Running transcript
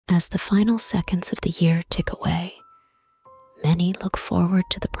As the final seconds of the year tick away, many look forward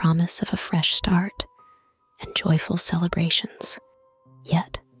to the promise of a fresh start and joyful celebrations.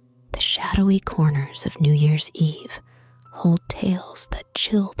 Yet, the shadowy corners of New Year's Eve hold tales that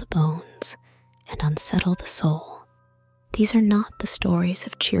chill the bones and unsettle the soul. These are not the stories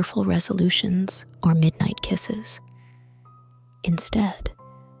of cheerful resolutions or midnight kisses. Instead,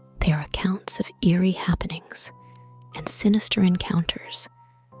 they are accounts of eerie happenings and sinister encounters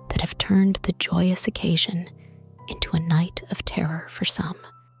that have turned the joyous occasion into a night of terror for some.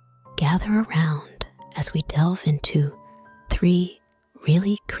 Gather around as we delve into 3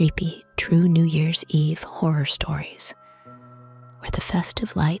 really creepy true New Year's Eve horror stories, where the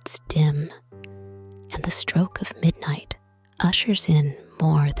festive lights dim and the stroke of midnight ushers in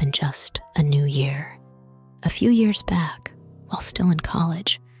more than just a new year. A few years back, while still in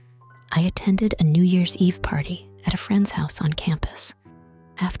college, I attended a New Year's Eve party at a friend's house on campus.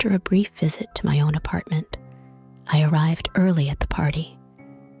 After a brief visit to my own apartment, I arrived early at the party,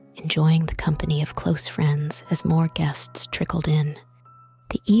 enjoying the company of close friends as more guests trickled in.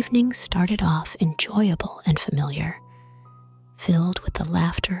 The evening started off enjoyable and familiar, filled with the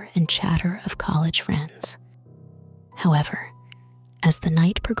laughter and chatter of college friends. However, as the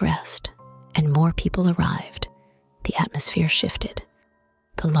night progressed and more people arrived, the atmosphere shifted.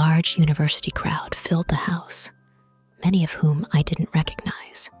 The large university crowd filled the house, many of whom I didn't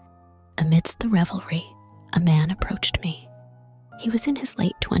recognize. Amidst the revelry, a man approached me. He was in his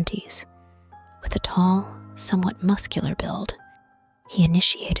late 20s, with a tall, somewhat muscular build. He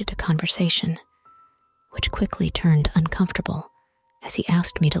initiated a conversation, which quickly turned uncomfortable as he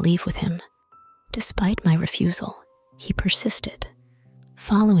asked me to leave with him. Despite my refusal, he persisted,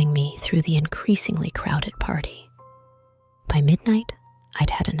 following me through the increasingly crowded party. By midnight,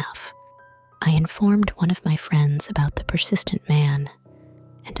 I'd had enough. I informed one of my friends about the persistent man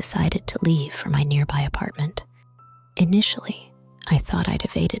and decided to leave for my nearby apartment. Initially, I thought I'd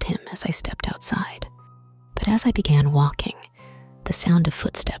evaded him as I stepped outside, but as I began walking, the sound of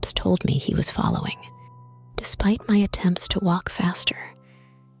footsteps told me he was following. Despite my attempts to walk faster,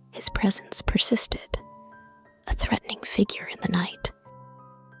 his presence persisted, a threatening figure in the night.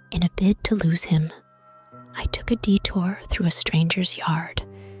 In a bid to lose him, I took a detour through a stranger's yard,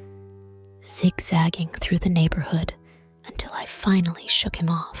 zigzagging through the neighborhood until I finally shook him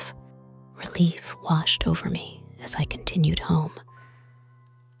off. Relief washed over me as I continued home,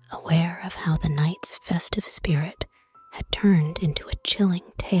 aware of how the night's festive spirit had turned into a chilling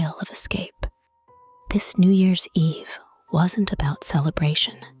tale of escape. This New Year's Eve wasn't about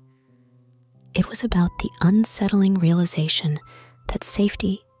celebration. It was about the unsettling realization that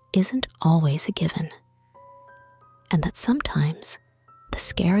safety isn't always a given, and that sometimes the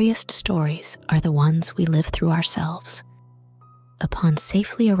scariest stories are the ones we live through ourselves. Upon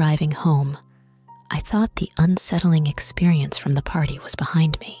safely arriving home, I thought the unsettling experience from the party was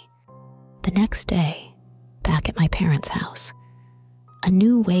behind me. The next day, back at my parents' house, a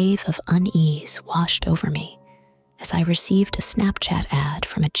new wave of unease washed over me as I received a Snapchat ad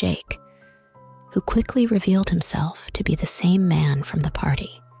from a Jake, who quickly revealed himself to be the same man from the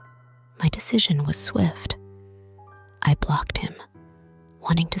party. My decision was swift. I blocked him,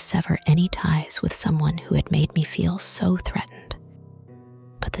 wanting to sever any ties with someone who had made me feel so threatened.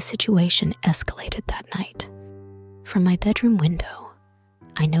 But the situation escalated that night. From my bedroom window,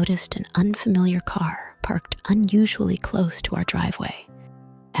 I noticed an unfamiliar car parked unusually close to our driveway.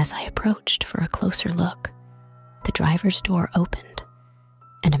 As I approached for a closer look, the driver's door opened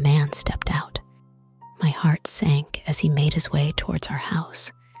and a man stepped out. My heart sank as he made his way towards our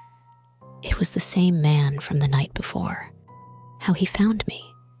house. It was the same man from the night before. How he found me,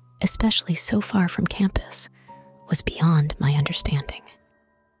 especially so far from campus, was beyond my understanding.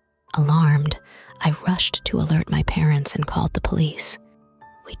 Alarmed, I rushed to alert my parents and called the police.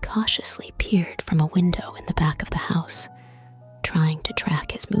 We cautiously peered from a window in the back of the house, trying to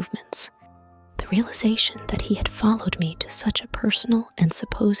track his movements. The realization that he had followed me to such a personal and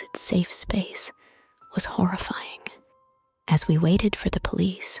supposed safe space was horrifying. As we waited for the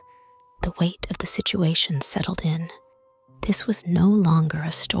police, the weight of the situation settled in. This was no longer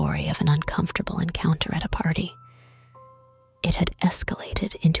a story of an uncomfortable encounter at a party. It had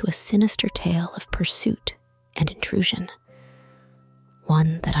escalated into a sinister tale of pursuit and intrusion,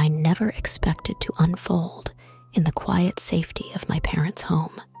 one that I never expected to unfold in the quiet safety of my parents'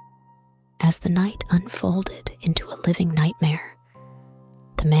 home. As the night unfolded into a living nightmare,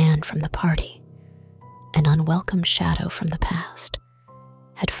 the man from the party, an unwelcome shadow from the past,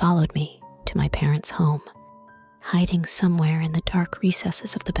 had followed me to my parents' home, hiding somewhere in the dark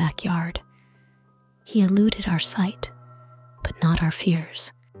recesses of the backyard. He eluded our sight, but not our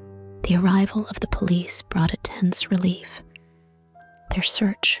fears. The arrival of the police brought a tense relief, their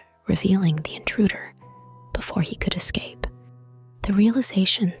search revealing the intruder before he could escape. The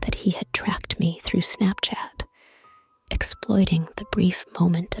realization that he had tracked me through Snapchat, exploiting the brief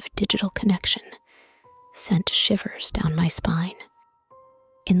moment of digital connection, sent shivers down my spine.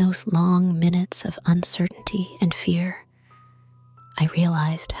 In those long minutes of uncertainty and fear, I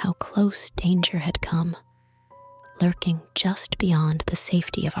realized how close danger had come, lurking just beyond the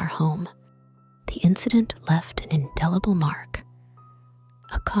safety of our home. The incident left an indelible mark,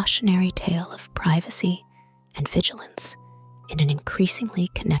 a cautionary tale of privacy and vigilance in an increasingly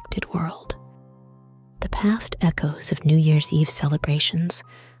connected world. The past echoes of New Year's Eve celebrations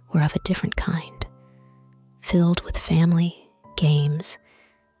were of a different kind, filled with family, games,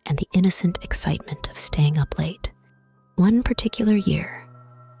 and the innocent excitement of staying up late. One particular year,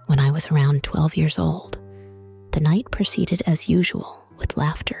 when I was around 12 years old, the night proceeded as usual with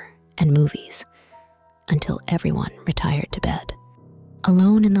laughter and movies until everyone retired to bed.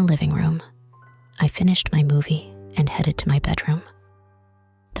 Alone in the living room, I finished my movie and headed to my bedroom.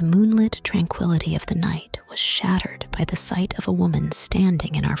 The moonlit tranquility of the night was shattered by the sight of a woman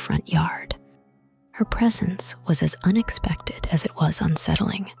standing in our front yard. Her presence was as unexpected as it was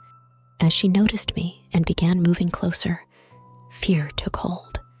unsettling. As she noticed me and began moving closer, fear took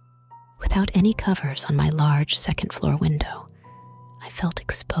hold. Without any covers on my large second-floor window, I felt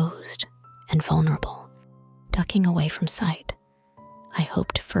exposed and vulnerable. Ducking away from sight, I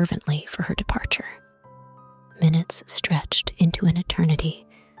hoped fervently for her departure. Minutes stretched into an eternity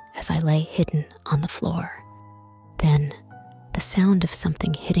as I lay hidden on the floor. Then, the sound of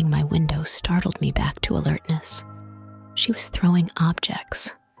something hitting my window startled me back to alertness. She was throwing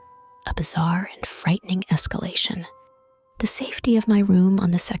objects, a bizarre and frightening escalation. The safety of my room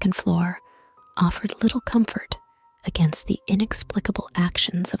on the second floor offered little comfort against the inexplicable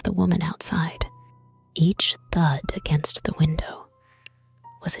actions of the woman outside. Each thud against the window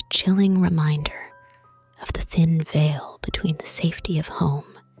was a chilling reminder of the thin veil between the safety of home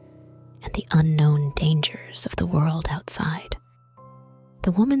and the unknown dangers of the world outside.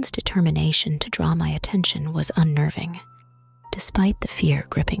 The woman's determination to draw my attention was unnerving. Despite the fear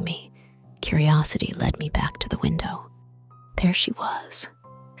gripping me, curiosity led me back to the window. There she was,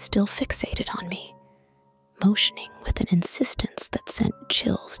 still fixated on me, motioning with an insistence that sent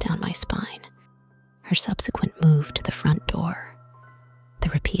chills down my spine. Her subsequent move to the front door, the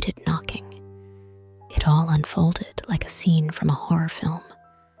repeated knocking, it all unfolded like a scene from a horror film.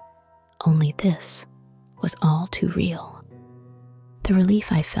 Only this was all too real. The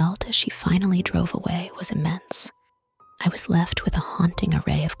relief I felt as she finally drove away was immense. I was left with a haunting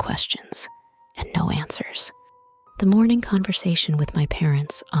array of questions and no answers. The morning conversation with my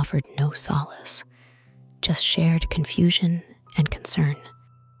parents offered no solace, just shared confusion and concern.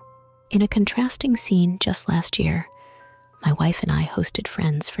 In a contrasting scene just last year, my wife and I hosted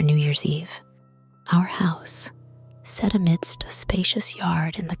friends for New Year's Eve. Our house, set amidst a spacious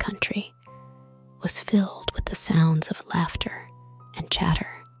yard in the country, was filled with the sounds of laughter and chatter.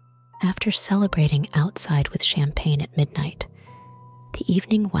 After celebrating outside with champagne at midnight, the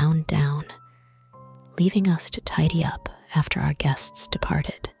evening wound down, leaving us to tidy up after our guests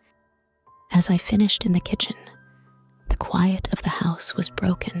departed. As I finished in the kitchen, the quiet of the house was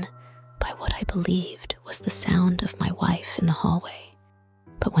broken by what I believed was the sound of my wife in the hallway.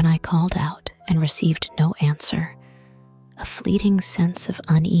 But when I called out and received no answer, a fleeting sense of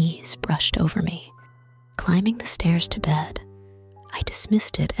unease brushed over me. Climbing the stairs to bed, I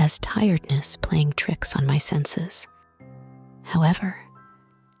dismissed it as tiredness playing tricks on my senses. However,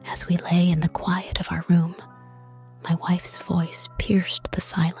 as we lay in the quiet of our room, my wife's voice pierced the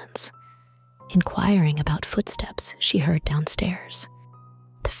silence, inquiring about footsteps she heard downstairs.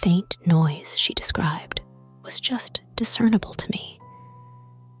 The faint noise she described was just discernible to me,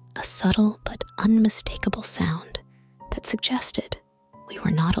 a subtle but unmistakable sound that suggested we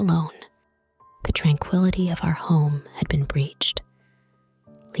were not alone. The tranquility of our home had been breached,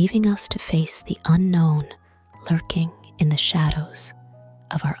 leaving us to face the unknown lurking in the shadows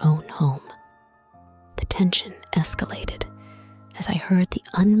of our own home. The tension escalated as I heard the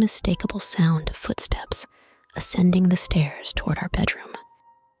unmistakable sound of footsteps ascending the stairs toward our bedroom.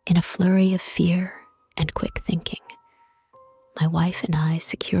 In a flurry of fear and quick thinking, my wife and I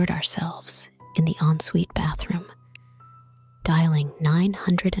secured ourselves in the ensuite bathroom, dialing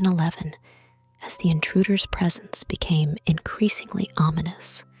 911 as the intruder's presence became increasingly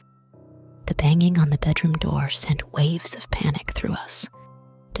ominous. The banging on the bedroom door sent waves of panic through us.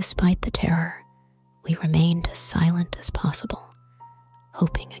 Despite the terror, we remained as silent as possible,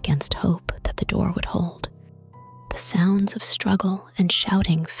 hoping against hope that the door would hold. The sounds of struggle and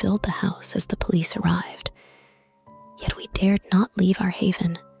shouting filled the house as the police arrived, yet we dared not leave our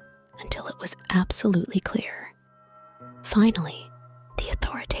haven until it was absolutely clear. Finally, the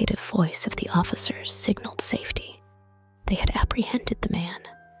authoritative voice of the officers signaled safety. They had apprehended the man,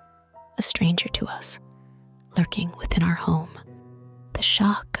 a stranger to us, lurking within our home. The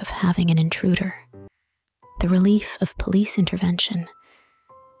shock of having an intruder, the relief of police intervention,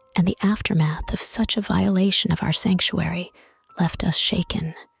 and the aftermath of such a violation of our sanctuary left us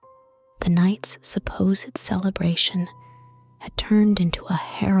shaken. The night's supposed celebration had turned into a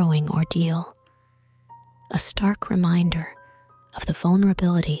harrowing ordeal, a stark reminder of the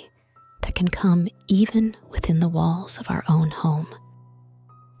vulnerability that can come even within the walls of our own home.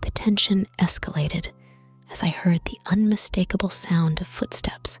 The tension escalated as I heard the unmistakable sound of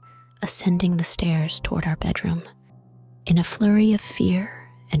footsteps ascending the stairs toward our bedroom. In a flurry of fear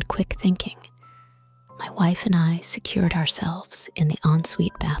and quick thinking, my wife and I secured ourselves in the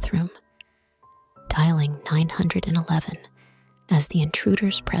ensuite bathroom, dialing 911 as the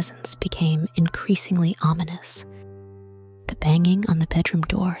intruder's presence became increasingly ominous. The banging on the bedroom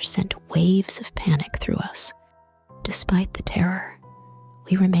door sent waves of panic through us. Despite the terror,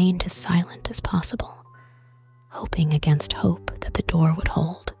 we remained as silent as possible, hoping against hope that the door would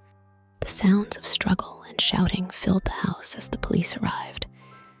hold. The sounds of struggle and shouting filled the house as the police arrived,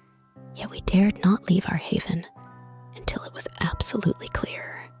 yet we dared not leave our haven until it was absolutely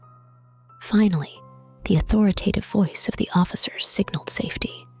clear. Finally, the authoritative voice of the officers signaled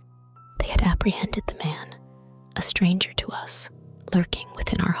safety. They had apprehended the man, a stranger to us, lurking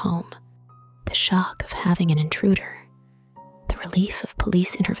within our home. The shock of having an intruder, the relief of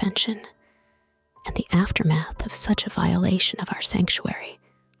police intervention, and the aftermath of such a violation of our sanctuary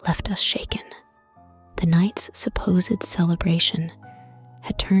left us shaken. The night's supposed celebration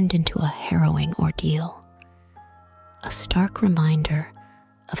had turned into a harrowing ordeal, a stark reminder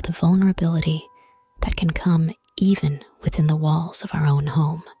of the vulnerability that can come even within the walls of our own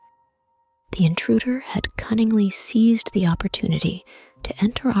home. The intruder had cunningly seized the opportunity to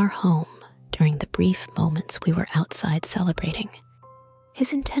enter our home during the brief moments we were outside celebrating.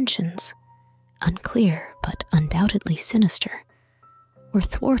 His intentions, unclear but undoubtedly sinister, were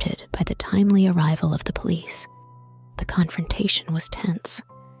thwarted by the timely arrival of the police. The confrontation was tense.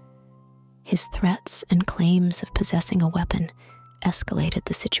 His threats and claims of possessing a weapon escalated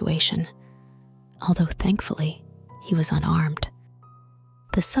the situation, although thankfully he was unarmed.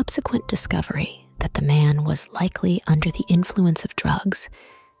 The subsequent discovery that the man was likely under the influence of drugs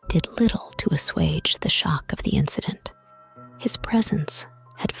did little to assuage the shock of the incident. His presence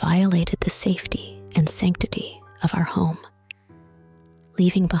had violated the safety and sanctity of our home,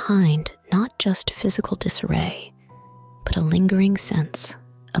 leaving behind not just physical disarray, but a lingering sense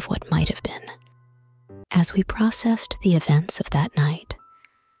of what might have been. As we processed the events of that night,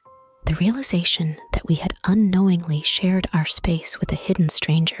 the realization that we had unknowingly shared our space with a hidden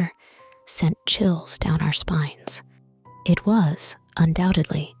stranger sent chills down our spines. It was,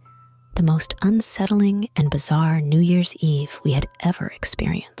 undoubtedly, the most unsettling and bizarre New Year's Eve we had ever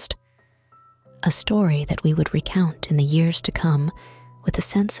experienced. A story that we would recount in the years to come with a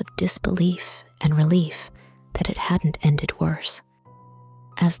sense of disbelief and relief that it hadn't ended worse.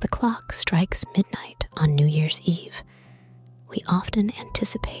 As the clock strikes midnight on New Year's Eve, we often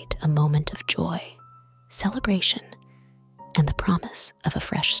anticipate a moment of joy, celebration, and the promise of a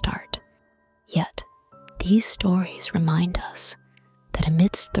fresh start. Yet, these stories remind us that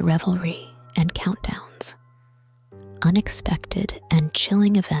amidst the revelry and countdowns, unexpected and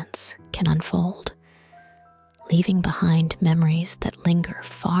chilling events can unfold, leaving behind memories that linger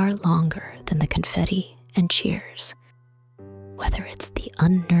far longer than the confetti and cheers. Whether it's the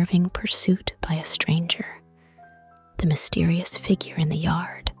unnerving pursuit by a stranger, the mysterious figure in the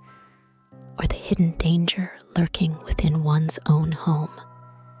yard, or the hidden danger lurking within one's own home,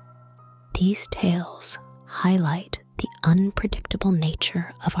 these tales highlight the unpredictable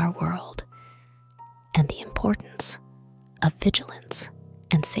nature of our world and the importance of vigilance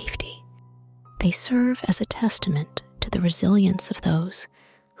and safety. They serve as a testament to the resilience of those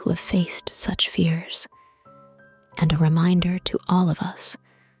who have faced such fears, and a reminder to all of us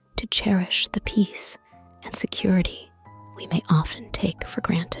to cherish the peace and security we may often take for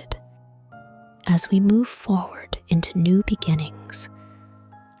granted. As we move forward into new beginnings,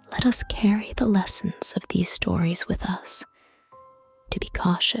 let us carry the lessons of these stories with us, to be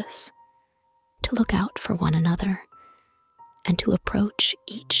cautious, to look out for one another, and to approach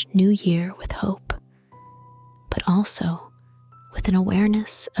each new year with hope, but also with an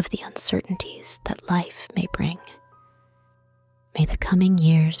awareness of the uncertainties that life may bring. May the coming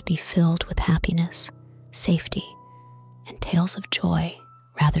years be filled with happiness, safety, and tales of joy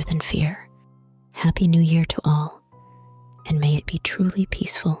rather than fear. Happy New Year to all, and may it be truly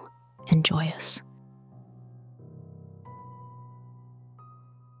peaceful and joyous.